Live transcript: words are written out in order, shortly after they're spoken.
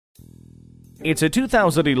It's a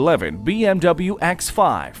 2011 BMW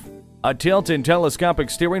X5. A tilt and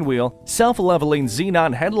telescopic steering wheel, self-leveling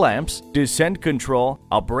xenon headlamps, descent control,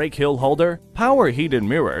 a brake hill holder, power heated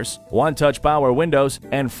mirrors, one-touch power windows,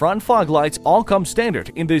 and front fog lights all come standard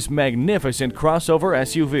in this magnificent crossover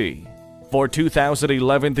SUV. For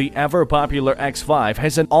 2011, the ever-popular X5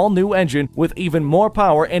 has an all-new engine with even more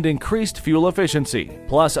power and increased fuel efficiency,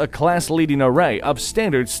 plus a class-leading array of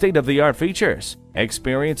standard state-of-the-art features.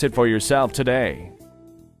 Experience it for yourself today.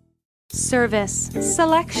 Service,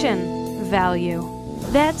 selection, value.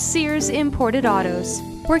 That's Sears Imported Autos.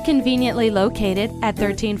 We're conveniently located at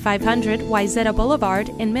 13500 Wayzata Boulevard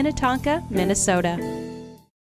in Minnetonka, Minnesota.